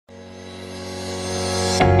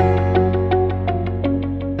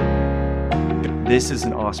This is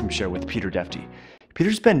an awesome show with Peter Defty.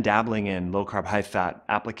 Peter's been dabbling in low-carb, high-fat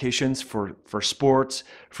applications for sports,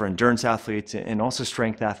 for endurance athletes, and also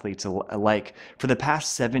strength athletes alike for the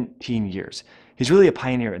past 17 years. He's really a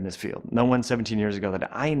pioneer in this field. No one 17 years ago that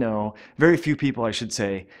I know, very few people I should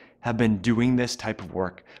say, have been doing this type of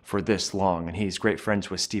work for this long. And he's great friends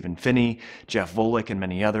with Stephen Finney, Jeff Volek, and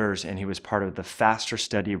many others. And he was part of the FASTER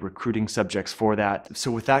study recruiting subjects for that.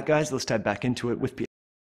 So with that, guys, let's dive back into it with Peter.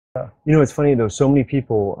 You know, it's funny though, so many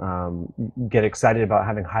people get excited about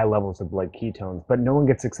having high levels of blood ketones, but no one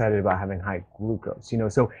gets excited about having high glucose, you know.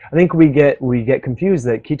 So I think we get confused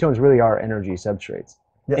that ketones really are energy substrates.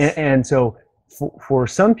 Yes. And so for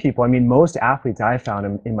some people, I mean, most athletes I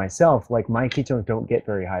found in myself, like my ketones don't get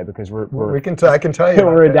very high because I can tell you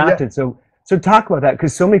we're adapted. Yeah. So talk about that,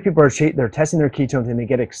 because so many people they're testing their ketones and they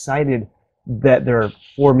get excited that they're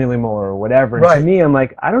 4 millimolar or whatever. And to me, I'm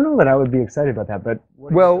like, I don't know that I would be excited about that. But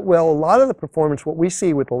well, a lot of the performance, what we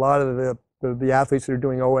see with a lot of the athletes that are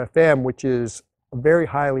doing OFM, which is a very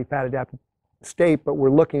highly fat adapted state, but we're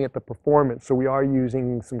looking at the performance. So we are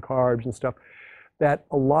using some carbs and stuff. That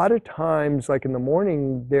a lot of times, like in the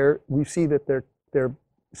morning, we see that their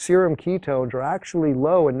serum ketones are actually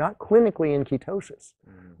low and not clinically in ketosis.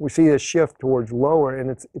 We see a shift towards lower, and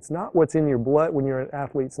it's not what's in your blood when you're an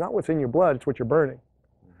athlete. It's not what's in your blood, it's what you're burning.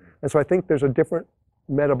 And so I think there's a different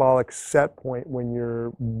metabolic set point when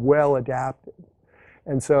you're well adapted.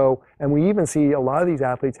 And we even see a lot of these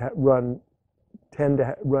athletes tend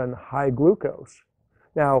to run high glucose.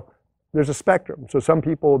 Now, there's a spectrum. So some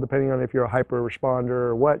people, depending on if you're a hyper responder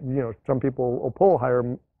or what, you know, some people will pull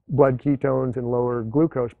higher blood ketones and lower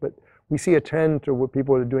glucose, but we see a trend to what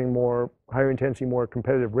people are doing more higher intensity, more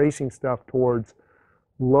competitive racing stuff towards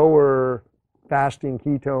lower fasting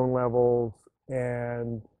ketone levels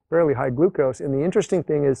and fairly high glucose. And the interesting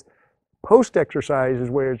thing is post-exercise is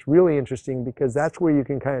where it's really interesting, because that's where you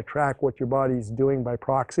can kind of track what your body's doing by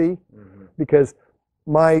proxy. Because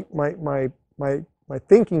my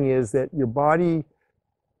thinking is that your body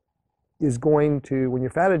is going to, when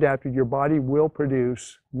you're fat adapted, your body will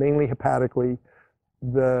produce, mainly hepatically,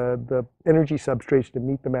 the energy substrates to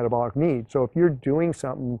meet the metabolic need. So if you're doing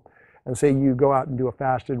something, and say you go out and do a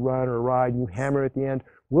fasted run or a ride, and you hammer at the end,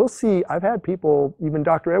 we'll see, I've had people, even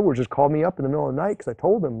Dr. Edwards just called me up in the middle of the night because I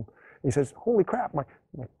told him, he says, holy crap,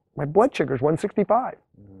 my blood sugar is 165.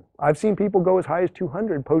 I've seen people go as high as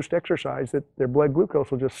 200 post-exercise, that their blood glucose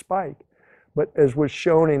will just spike. But as was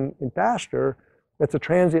shown in FASTER, that's a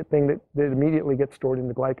transient thing that immediately gets stored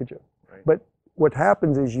into glycogen. But what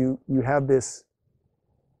happens is you have this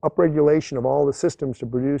upregulation of all the systems to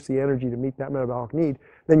produce the energy to meet that metabolic need,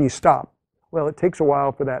 then you stop. Well, it takes a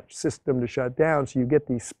while for that system to shut down, so you get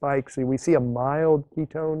these spikes. So we see a mild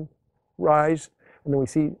ketone rise, and then we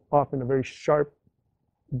see often a very sharp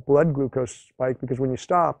blood glucose spike, because when you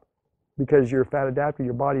stop, because you're fat adapted,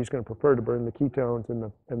 your body's going to prefer to burn the ketones and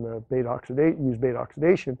the use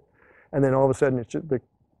beta-oxidation, and then all of a sudden it's just, the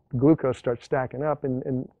glucose starts stacking up,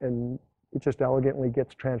 and it just elegantly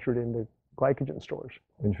gets transferred into glycogen stores.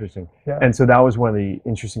 Interesting. Yeah. And so that was one of the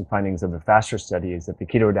interesting findings of the FASTER study, is that the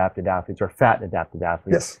keto-adapted athletes, or fat-adapted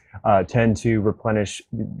athletes, tend to replenish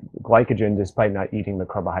glycogen despite not eating the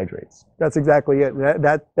carbohydrates. That's exactly it.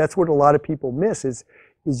 That's what a lot of people miss, is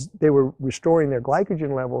they were restoring their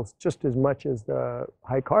glycogen levels just as much as the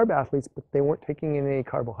high-carb athletes, but they weren't taking in any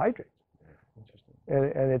carbohydrates. Interesting.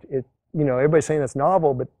 And it you know, everybody's saying that's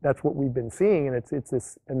novel, but that's what we've been seeing, and it's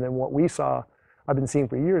this. And then what we saw, I've been seeing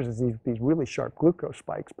for years, is these really sharp glucose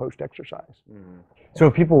spikes post-exercise. So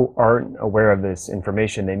if people aren't aware of this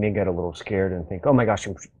information, they may get a little scared and think, oh my gosh,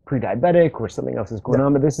 I'm pre-diabetic or something else is going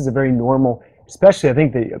on. But this is a very normal, especially I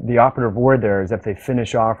think the operative word there is if they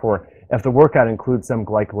finish off, or if the workout includes some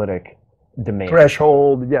glycolytic demand.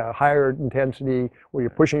 Threshold, higher intensity, where you're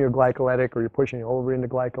pushing your glycolytic or you're pushing over into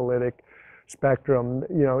glycolytic spectrum,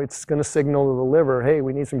 you know, it's going to signal to the liver, hey,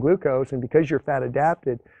 we need some glucose. And because you're fat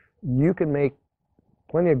adapted, you can make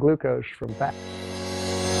plenty of glucose from fat.